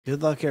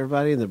Good luck,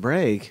 everybody, in the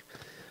break.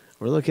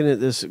 We're looking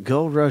at this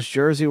Gold Rush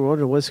jersey. We're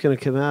wondering what's going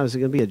to come out. Is it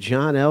going to be a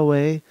John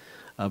Elway,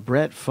 a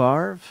Brett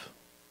Favre?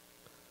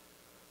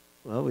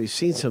 Well, we've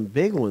seen some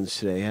big ones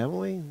today, haven't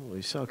we?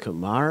 We saw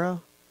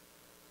Kamara.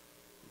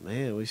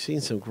 Man, we've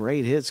seen some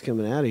great hits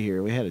coming out of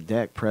here. We had a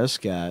Dak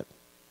Prescott.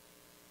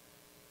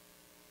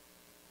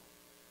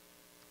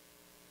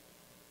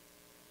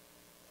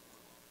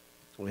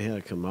 We had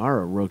a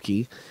Kamara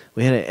rookie.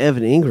 We had an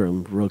Evan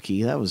Ingram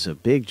rookie. That was a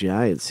big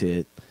Giants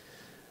hit.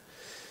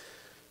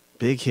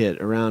 Big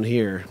hit around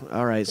here.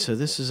 All right, so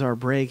this is our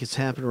break. It's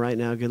happening right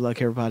now. Good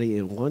luck, everybody,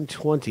 in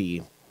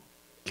 120.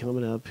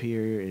 Coming up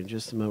here in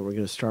just a moment, we're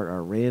going to start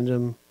our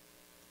random.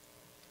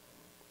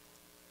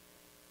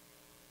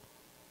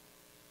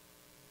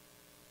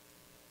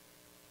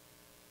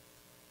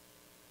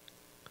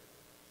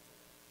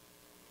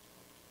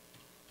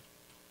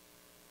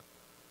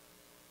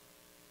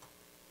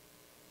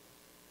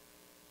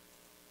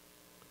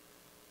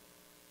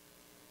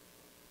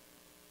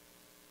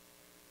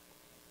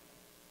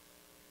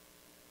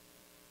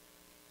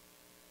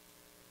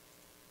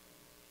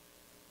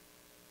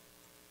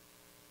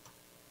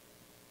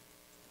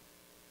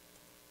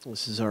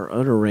 This is our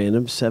utter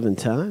random 7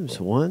 times.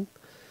 1,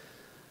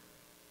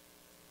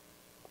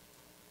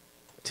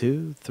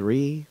 2,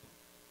 3,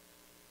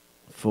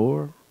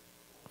 4,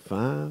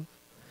 5,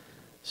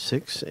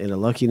 6, and a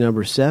lucky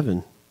number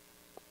 7.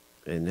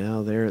 And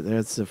now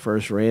that's the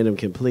first random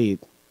complete.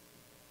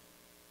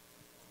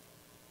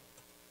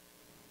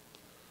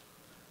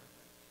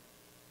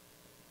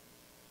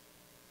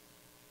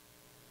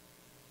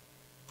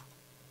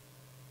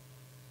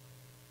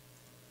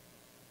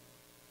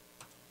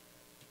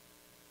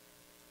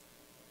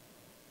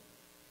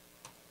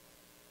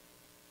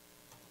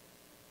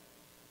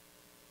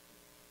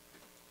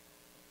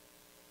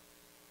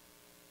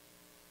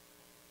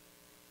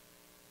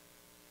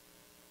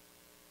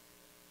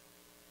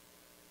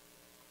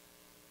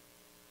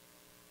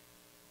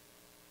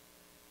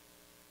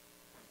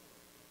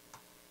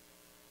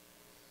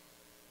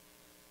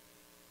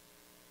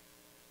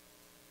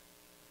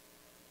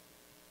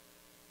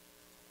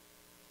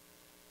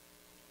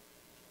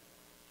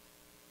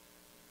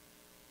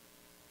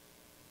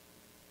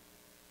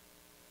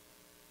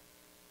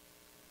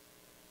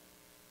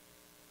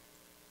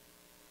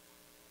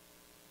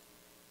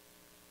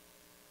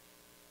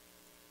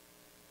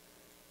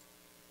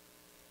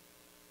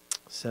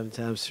 Seven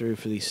times through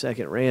for the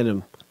second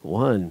random.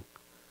 1,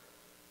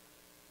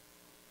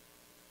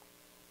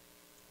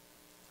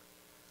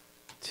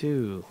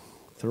 2,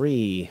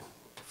 3,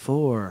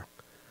 4,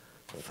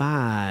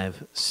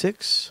 5,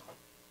 6.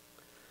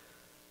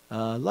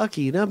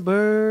 Lucky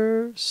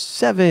number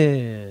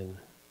 7.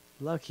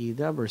 Lucky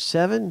number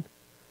 7.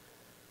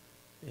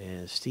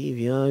 And Steve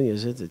Young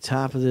is at the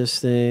top of this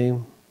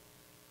thing.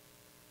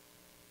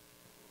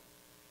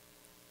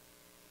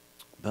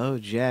 Bo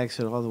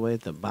Jackson all the way at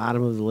the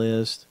bottom of the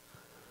list.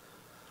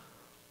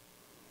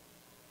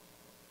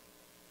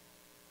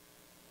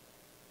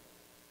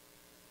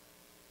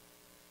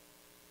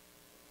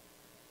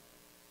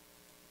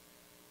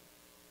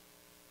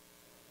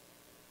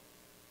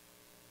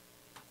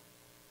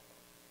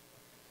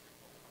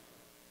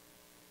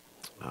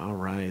 All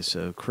right,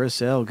 so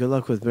Chris L., good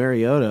luck with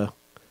Mariota.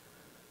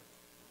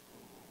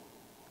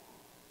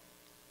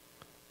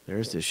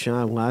 There's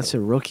Deshaun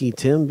Watson, rookie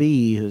Tim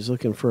B., who's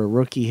looking for a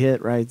rookie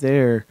hit right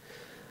there.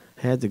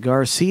 Had the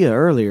Garcia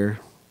earlier.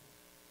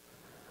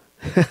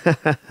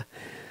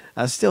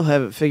 I still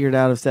haven't figured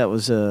out if that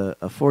was a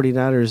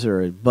 49ers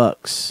or a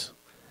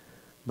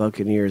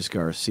Buccaneers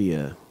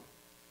Garcia.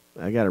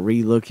 I got to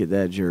re-look at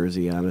that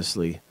jersey,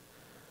 honestly.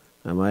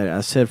 I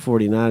said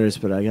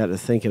 49ers, but I got to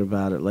thinking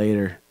about it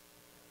later.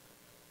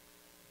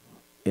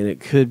 And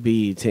it could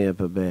be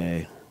Tampa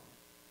Bay.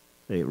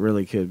 It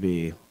really could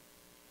be.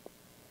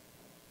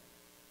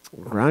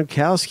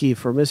 Gronkowski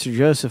for Mr.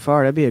 Joseph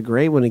R. That'd be a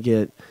great one to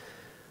get.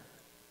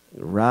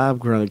 Rob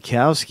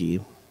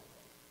Gronkowski.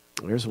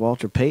 There's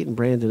Walter Payton,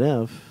 Brandon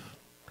F.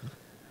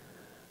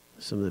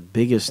 Some of the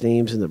biggest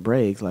names in the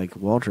break, like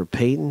Walter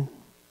Payton.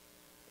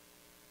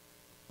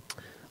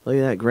 Look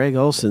at that. Greg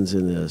Olson's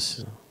in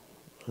this.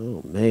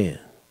 Oh, man.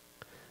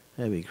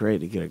 That'd be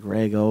great to get a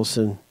Greg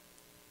Olson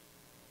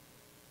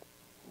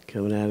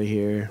coming out of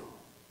here.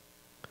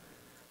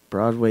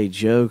 Broadway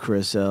Joe,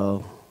 Chris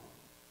L.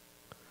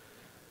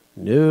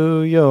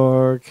 New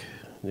York.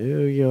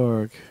 New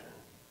York.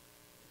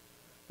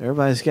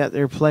 Everybody's got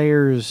their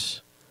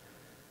players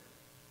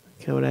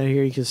coming out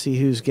here. You can see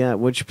who's got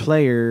which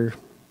player.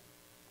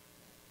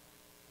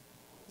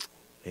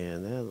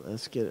 And then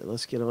let's get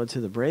on to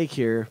the break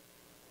here.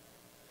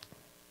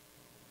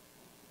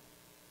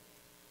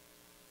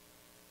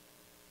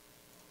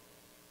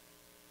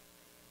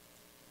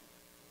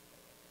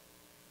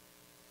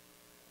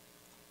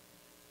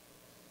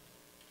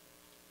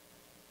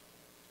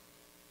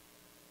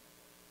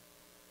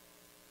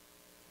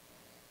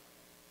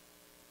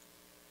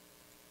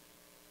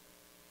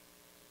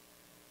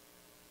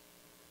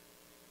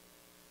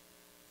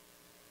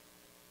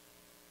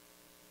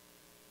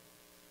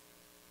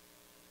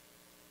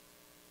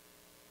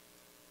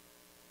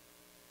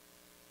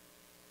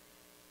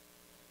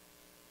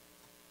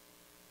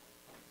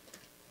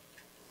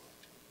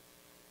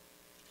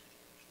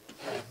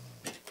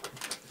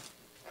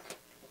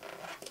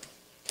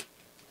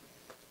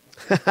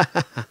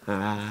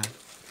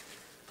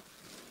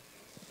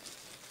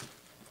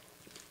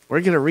 We're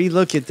going to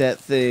relook at that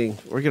thing.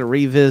 We're going to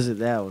revisit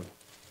that one.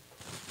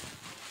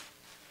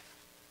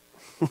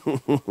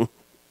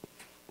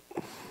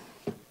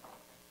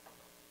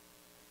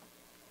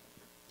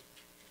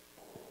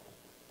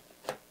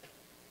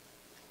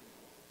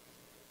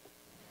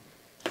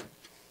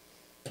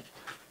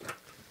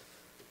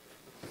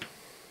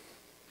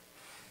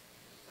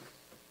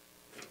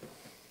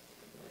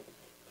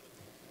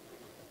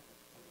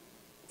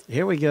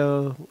 Here we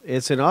go.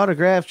 It's an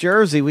autographed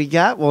jersey. We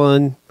got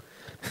one.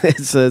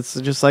 It's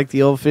just like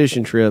the old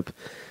fishing trip.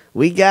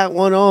 We got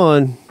one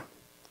on.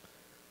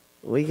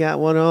 We got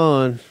one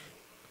on.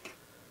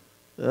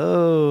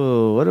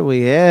 Oh, what do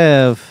we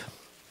have?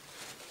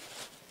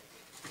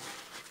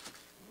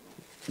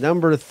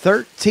 Number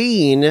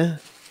 13.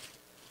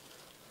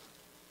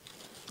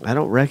 I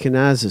don't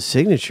recognize the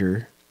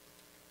signature.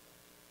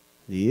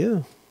 Do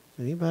you?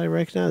 Anybody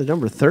recognize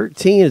number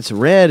 13? It's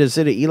red. Is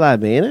it an Eli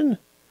Manning?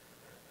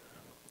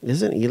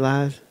 Isn't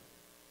Eli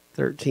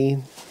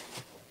 13?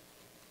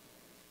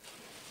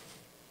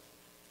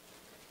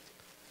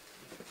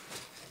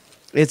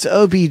 It's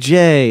OBJ.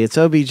 It's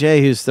OBJ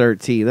who's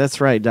 13.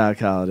 That's right, Doc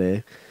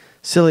Holliday.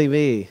 Silly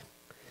me.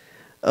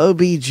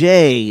 OBJ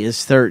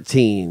is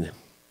 13.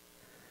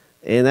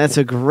 And that's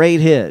a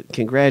great hit.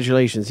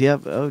 Congratulations. Yep,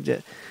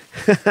 OJ.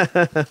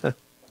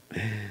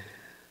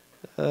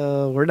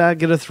 We're not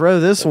going to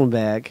throw this one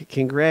back.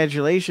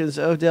 Congratulations,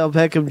 Odell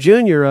Beckham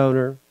Jr.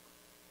 owner.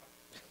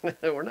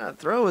 We're not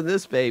throwing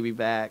this baby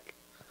back.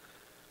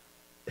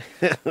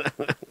 Let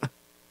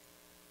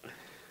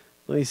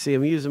me see.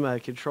 I'm using my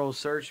control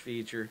search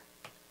feature.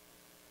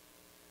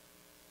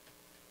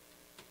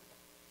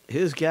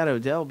 Who's got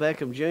Odell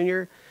Beckham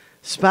Jr.?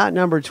 Spot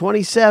number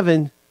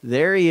 27.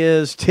 There he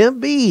is. Tim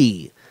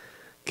B.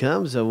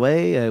 Comes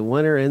away a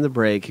winner in the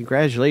break.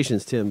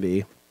 Congratulations, Tim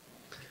B.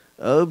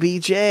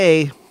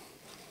 OBJ.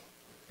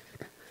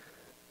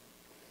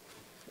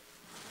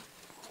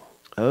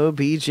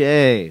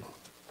 OBJ.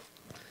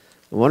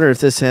 I wonder if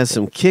this has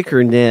some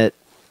kicker net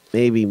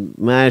maybe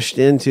mashed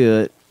into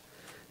it.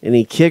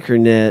 Any kicker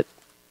net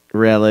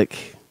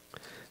relic.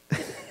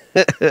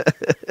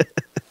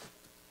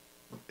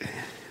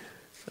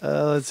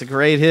 Oh, it's a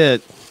great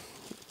hit.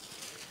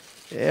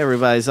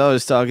 Everybody's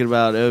always talking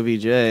about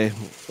OBJ.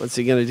 What's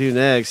he going to do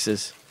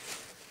next?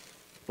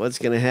 What's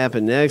going to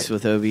happen next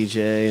with OBJ?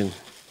 And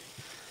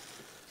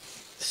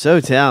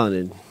so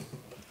talented.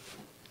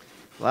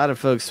 A lot of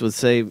folks would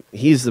say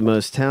he's the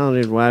most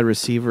talented wide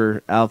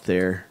receiver out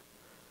there.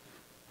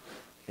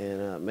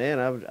 And, man,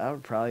 I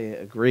would probably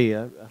agree.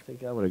 I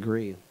think I would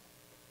agree.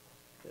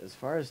 As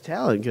far as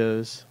talent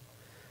goes,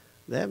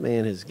 that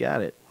man has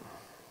got it.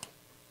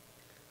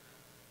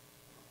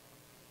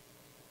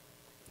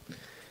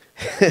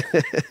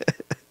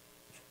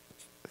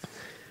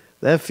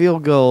 That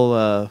field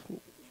goal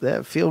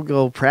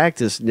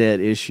practice net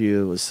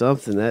issue was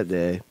something that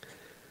day.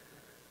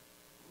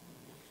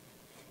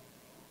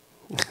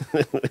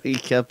 He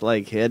kept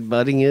like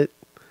headbutting it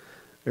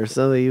or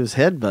something. He was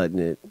headbutting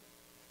it.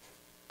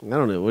 I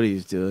don't know what he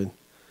was doing.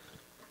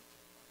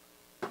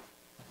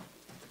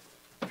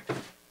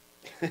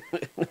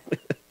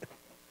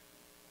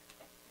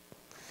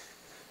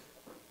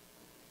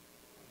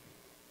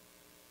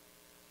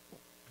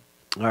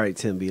 All right,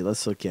 Tim B,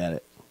 let's look at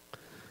it.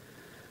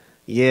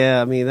 Yeah,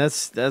 I mean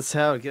that's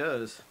how it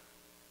goes.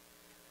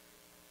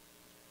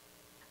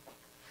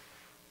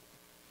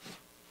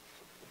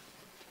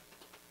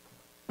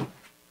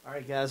 All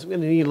right, guys, I'm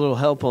going to need a little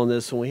help on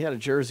this one. We had a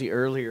jersey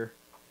earlier.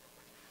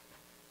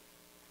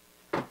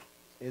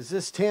 Is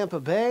this Tampa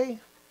Bay?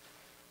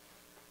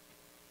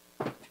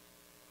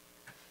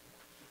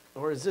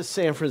 Or is this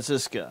San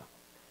Francisco?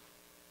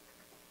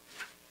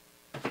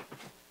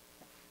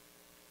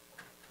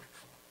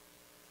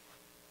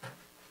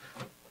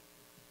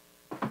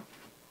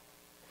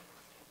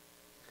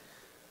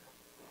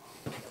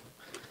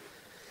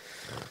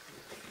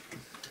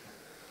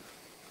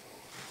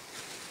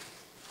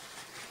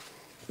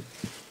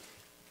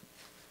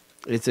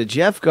 It's a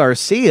Jeff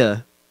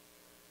Garcia.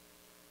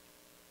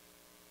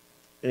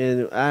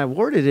 And I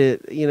awarded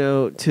it,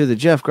 to the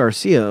Jeff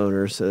Garcia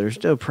owner, so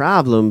there's no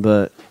problem,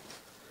 but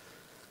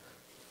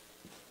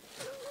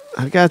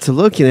I got to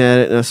looking at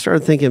it, and I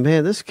started thinking,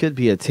 man, this could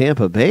be a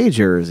Tampa Bay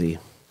jersey.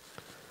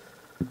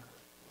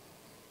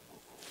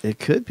 It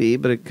could be,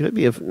 but it could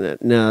be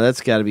no,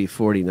 that's got to be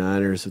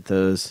 49ers with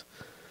those.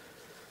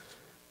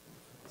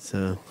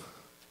 So,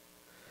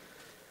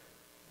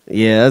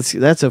 yeah,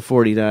 that's a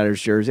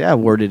 49ers jersey. I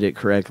worded it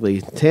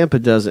correctly. Tampa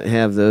doesn't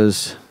have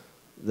those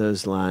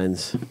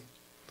lines.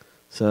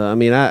 So, I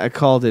mean, I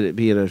called it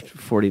being a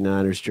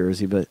 49ers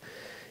jersey, but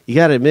you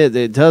got to admit that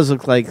it does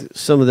look like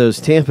some of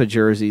those Tampa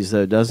jerseys,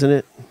 though, doesn't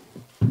it?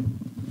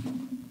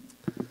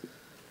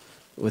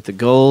 With the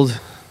gold.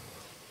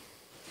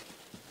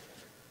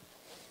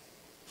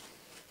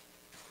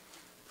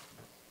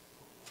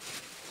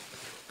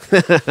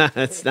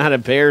 It's not a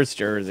Bears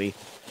jersey.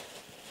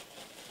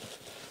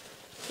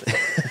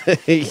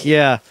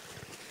 Yeah.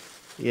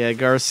 Yeah,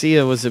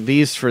 Garcia was a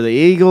beast for the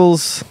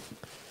Eagles,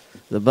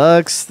 the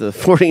Bucks, the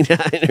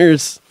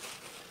 49ers.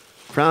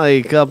 Probably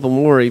a couple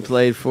more he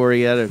played for.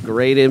 He had a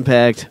great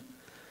impact.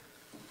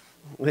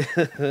 All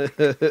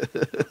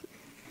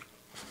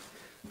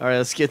right,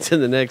 let's get to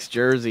the next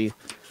jersey.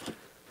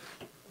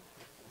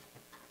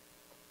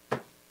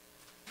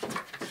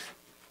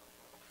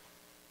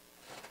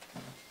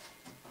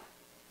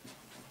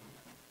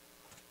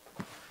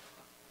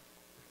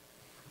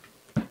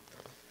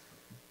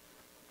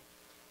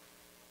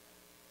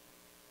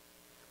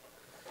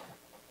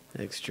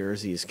 Next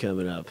jersey is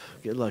coming up.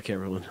 Good luck,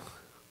 everyone.